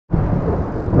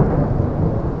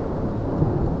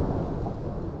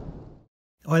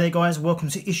Hi there guys, welcome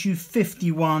to issue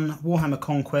 51 Warhammer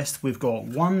Conquest. We've got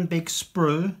one big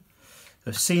sprue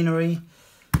of scenery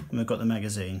and we've got the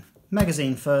magazine.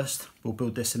 Magazine first, we'll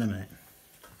build this in a minute.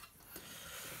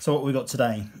 So what we got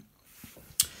today?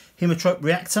 Haemotrope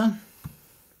Reactor,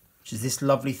 which is this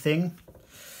lovely thing.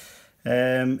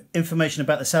 Information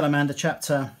about the Salamander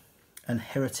chapter and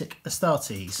Heretic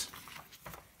Astartes.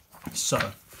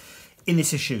 So, in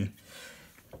this issue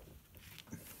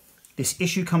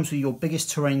comes with your biggest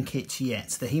terrain kit yet,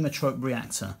 the Haemotrope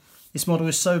Reactor. This model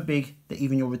is so big that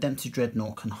even your Redemptive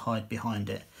Dreadnought can hide behind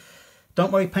it.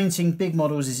 Don't worry, painting big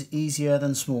models is easier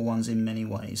than small ones in many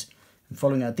ways. And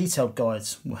following our detailed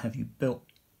guides, we'll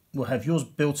have yours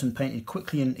built and painted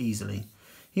quickly and easily.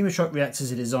 Haemotrope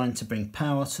Reactors are designed to bring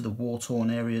power to the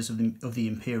war-torn areas of the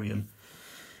Imperium.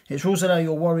 Its rules allow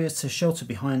your warriors to shelter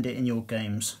behind it in your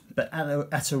games, but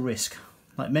at a risk.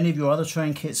 Like many of your other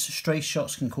terrain kits, stray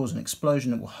shots can cause an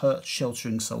explosion that will hurt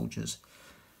sheltering soldiers.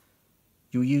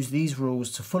 You'll use these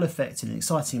rules to full effect in an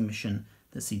exciting mission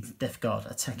that sees Death Guard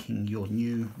attacking your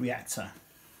new reactor.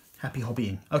 Happy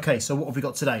hobbying. Okay, so what have we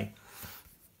got today?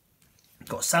 We've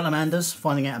got salamanders,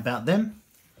 finding out about them.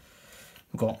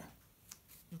 We've got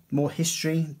more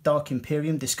history, Dark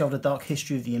Imperium, discover the dark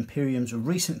history of the Imperium's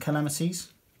recent calamities.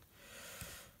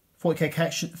 40k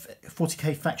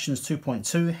Factions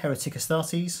 2.2, Heretic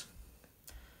Astartes.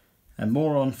 And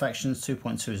more on Factions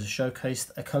 2.2 is a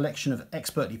showcase, a collection of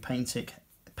expertly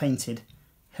painted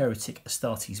Heretic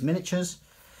Astartes miniatures.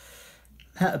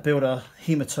 How to build a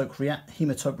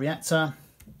Haemotrope Reactor,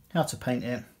 how to paint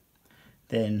it.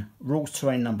 Then Rules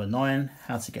Terrain number 9,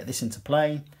 how to get this into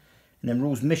play. And then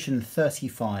Rules Mission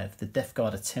 35, the Death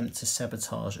Guard attempt to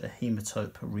sabotage a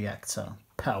Haemotrope Reactor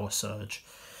power surge.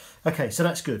 Okay, so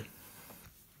that's good.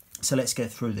 So let's get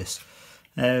through this.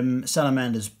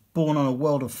 Salamanders. Born on a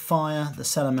world of fire, the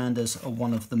Salamanders are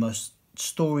one of the most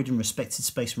storied and respected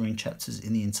Space Marine chapters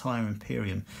in the entire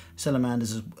Imperium.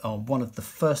 Salamanders are one of the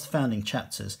first founding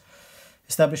chapters.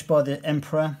 Established by the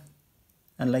Emperor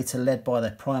and later led by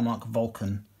their Primarch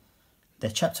Vulcan. Their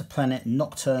chapter planet,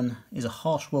 Nocturne, is a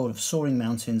harsh world of soaring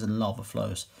mountains and lava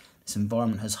flows. This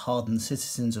environment has hardened the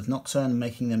citizens of Nocturne,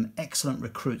 making them excellent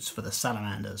recruits for the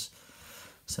Salamanders.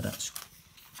 So that's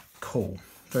cool,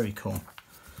 very cool.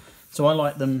 So I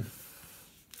like them,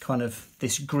 kind of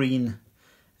this green,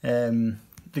 the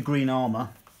green armour.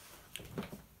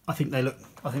 I think they look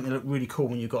really cool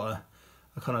when you've got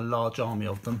a kind of large army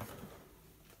of them.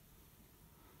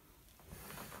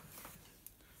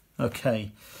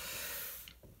 Okay.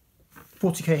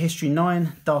 40k History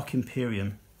 9, Dark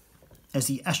Imperium. As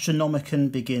the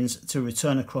Astronomicon begins to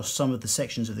return across some of the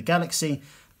sections of the galaxy,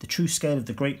 the true scale of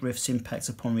the Great Rift's impact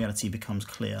upon reality becomes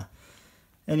clear.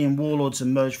 Alien warlords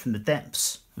emerge from the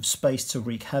depths of space to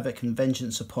wreak havoc and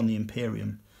vengeance upon the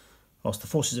Imperium, whilst the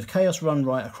forces of chaos run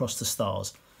right across the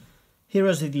stars.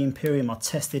 Heroes of the Imperium are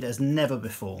tested as never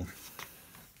before.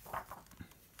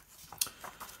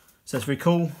 So that's very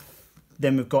cool.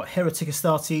 Then we've got Heretic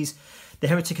Astartes. The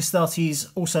Heretic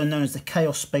Astartes, also known as the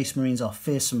Chaos Space Marines, are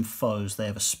fearsome foes. They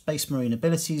have a Space Marine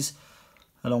abilities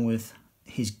along with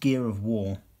his gear of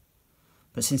war.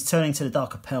 But since turning to the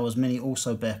darker powers, many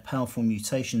also bear powerful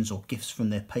mutations or gifts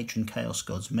from their patron Chaos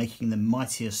Gods, making them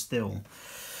mightier still.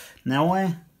 Now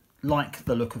I like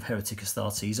the look of Heretic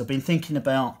Astartes. I've been thinking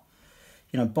about,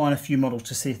 buying a few models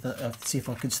to see if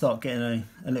I could start getting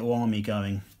a little army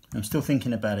going. I'm still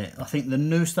thinking about it. I think the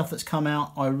new stuff that's come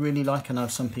out I really like. I know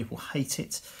some people hate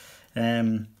it,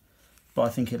 but I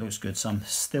think it looks good, so I'm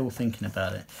still thinking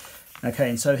about it. Okay,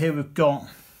 and so here we've got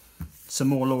some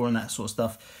more lore and that sort of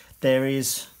stuff. There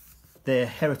is their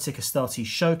Heretic Astartes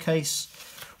showcase,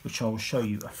 which I will show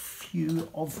you a few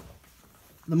of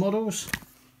the models.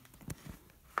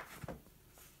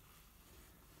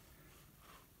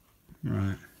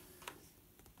 Right,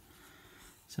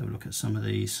 let's have a look at some of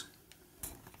these.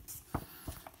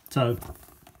 So,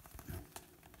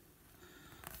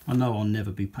 I know I'll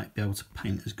never be able to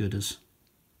paint as good as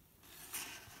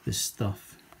this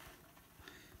stuff,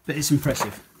 but it's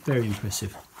impressive, very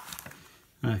impressive.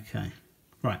 Okay,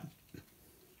 right,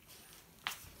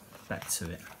 back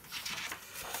to it.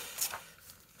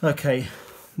 Okay,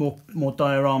 more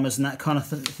dioramas and that kind of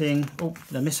thing. Oh,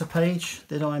 did I miss a page?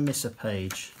 Did I miss a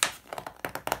page?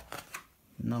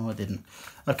 No, I didn't.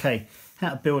 Okay, how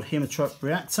to build Haemotrope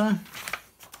Reactor.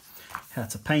 How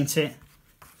to paint it.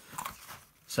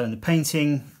 So in the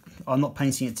painting, I'm not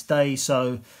painting it today,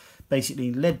 so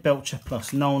basically lead belcher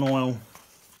plus Nuln oil.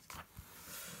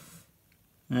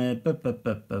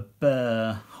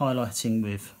 Highlighting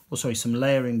with, some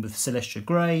layering with Celestia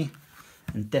Grey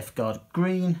and Death Guard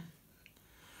Green.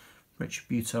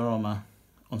 Retributor armour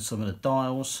on some of the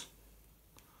dials.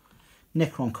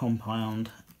 Necron compound,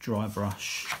 dry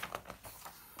brush.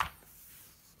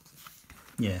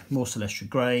 Yeah, more Celestial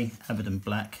Grey, Abaddon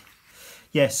Black.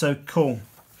 Yeah, so cool.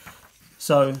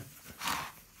 So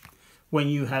when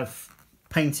you have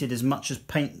painted as much as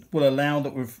paint will allow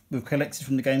that we've collected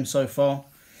from the game so far,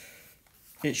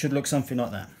 it should look something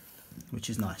like that, which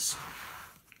is nice.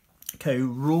 Okay,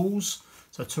 rules.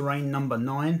 So terrain number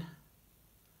 9.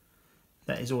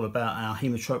 That is all about our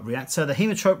Haemotrope Reactor. The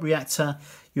Haemotrope Reactor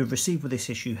you've received with this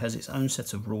issue has its own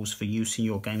set of rules for use in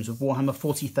your games of Warhammer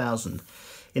 40,000.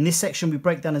 In this section we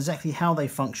break down exactly how they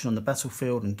function on the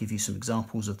battlefield and give you some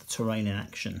examples of the terrain in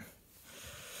action.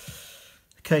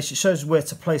 Okay, so it shows where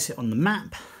to place it on the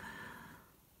map.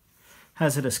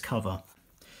 Hazardous cover.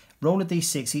 Roll a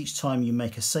d6 each time you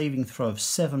make a saving throw of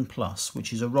 7+,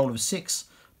 which is a roll of 6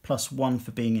 plus 1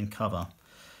 for being in cover,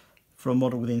 for a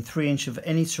model within 3 inches of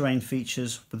any terrain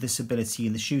features with this ability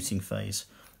in the shooting phase.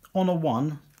 On a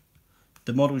 1,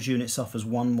 the model's unit suffers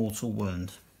 1 mortal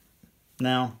wound.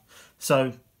 Now,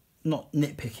 so not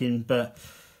nitpicking, but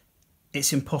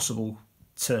it's impossible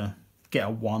to get a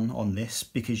 1 on this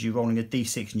because you're rolling a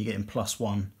d6 and you're getting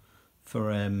 +1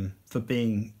 for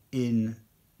being in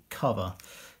cover.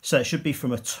 So it should be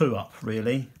from a 2 up,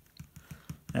 really.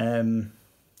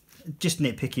 Just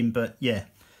nitpicking, but yeah,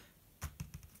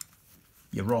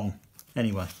 you're wrong.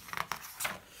 Anyway.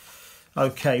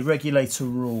 Okay, regulator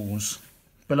rules.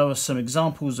 Below are some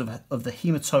examples of the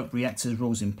Haemotrope Reactor's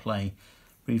rules in play.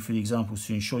 Read through the examples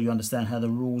to ensure you understand how the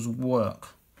rules work.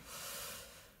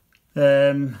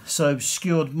 So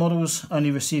obscured models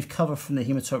only receive cover from the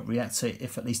Haemotrope Reactor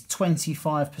if at least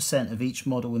 25% of each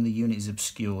model in the unit is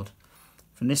obscured.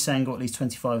 From this angle, at least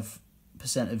 25%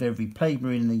 of every Plague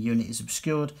Marine in the unit is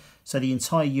obscured, so the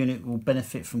entire unit will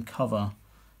benefit from cover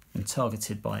when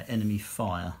targeted by enemy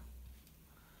fire.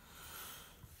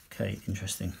 Okay,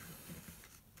 interesting.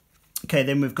 Okay,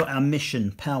 then we've got our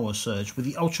mission, Power Surge. With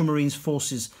the Ultramarines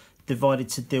forces divided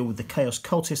to deal with the Chaos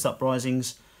Cultist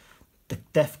uprisings, the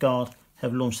Death Guard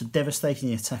have launched a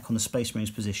devastating attack on the Space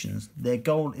Marines positions. Their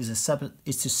goal is to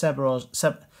sabotage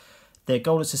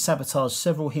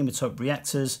several Haemotrope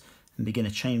reactors and begin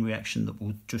a chain reaction that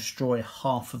will destroy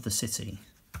half of the city.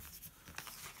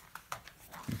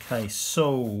 Okay,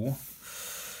 so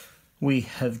we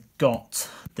have got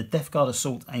the Death Guard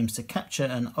assault aims to capture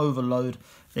and overload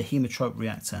the Haemotrope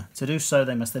Reactor. To do so,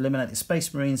 they must eliminate the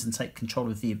Space Marines and take control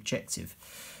of the objective.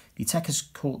 The attackers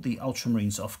caught the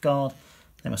Ultramarines off guard.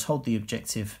 They must hold the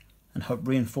objective and hope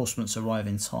reinforcements arrive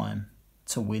in time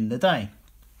to win the day.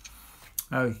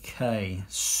 Okay,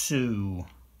 so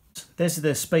there's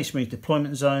the Space Marines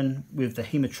deployment zone with the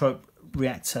Haemotrope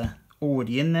Reactor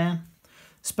already in there.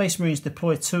 Space Marines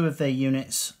deploy 2 of their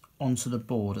units onto the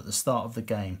board at the start of the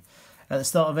game. At the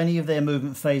start of any of their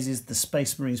movement phases, the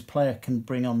Space Marines player can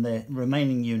bring on their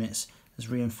remaining units as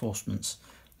reinforcements.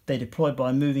 They deploy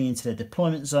by moving into their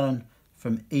deployment zone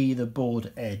from either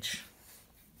board edge.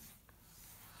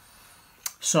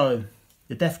 So,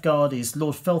 the Death Guard is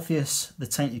Lord Felthius, the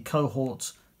Tainted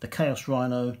Cohort, the Chaos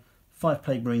Rhino, 5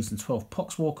 Plague Marines and 12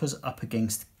 Poxwalkers up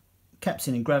against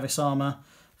Captain in Gravis armour,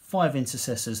 5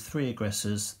 Intercessors, 3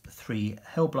 Aggressors, 3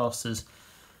 Hellblasters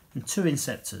and 2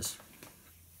 Inceptors.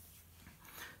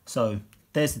 So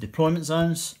there's the deployment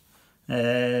zones.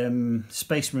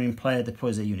 Space Marine player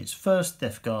deploys their units first.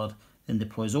 Death Guard then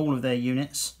deploys all of their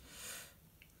units.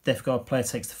 Death Guard player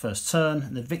takes the first turn.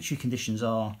 And the victory conditions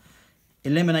are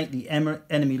eliminate the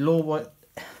enemy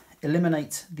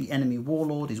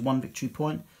warlord is 1 victory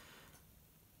point.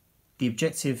 The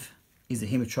objective is the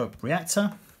Haemotrope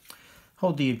Reactor.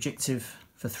 Hold the objective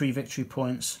for 3 victory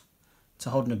points. To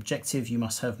hold an objective, you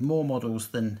must have more models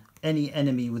than any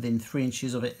enemy within 3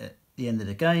 inches of it at the end of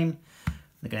the game.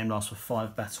 The game lasts for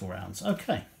 5 battle rounds.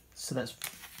 Okay, so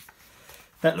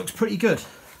that looks pretty good.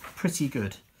 Pretty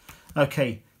good.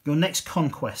 Okay, your next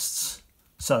conquests.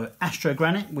 So Astro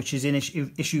Granite, which is in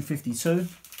issue 52,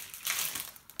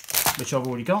 which I've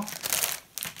already got.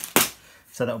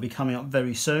 So that will be coming up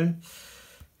very soon.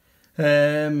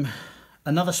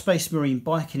 Another Space Marine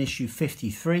bike in issue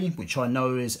 53, which I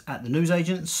know is at the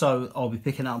newsagent, so I'll be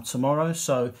picking it up tomorrow.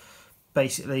 So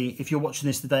basically, if you're watching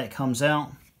this the day it comes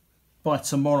out, by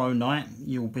tomorrow night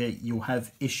you'll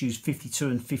have issues 52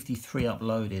 and 53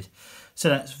 uploaded. So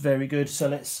that's very good. So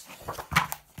let's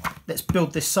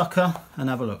build this sucker and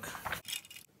have a look.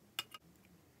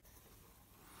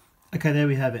 Okay, there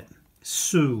we have it.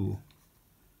 So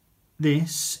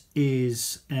this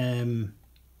is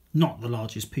not the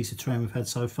largest piece of terrain we've had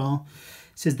so far.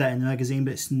 It says that in the magazine,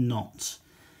 but it's not.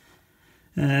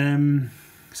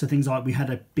 So things like we had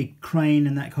a big crane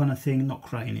and that kind of thing. Not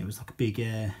crane, it was like a big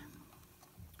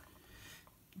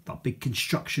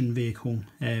construction vehicle,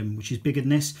 which is bigger than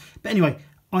this. But anyway,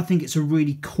 I think it's a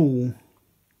really cool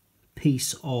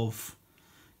piece of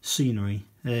scenery.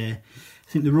 I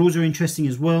think the rules are interesting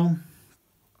as well.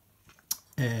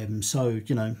 So,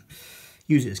 you know,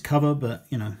 use it as cover, but,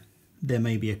 you know, there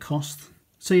may be a cost.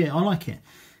 So yeah, I like it.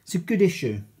 It's a good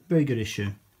issue, very good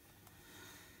issue.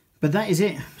 But that is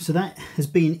it. So that has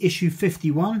been issue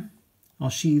 51. I'll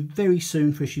see you very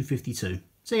soon for issue 52.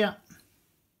 See ya.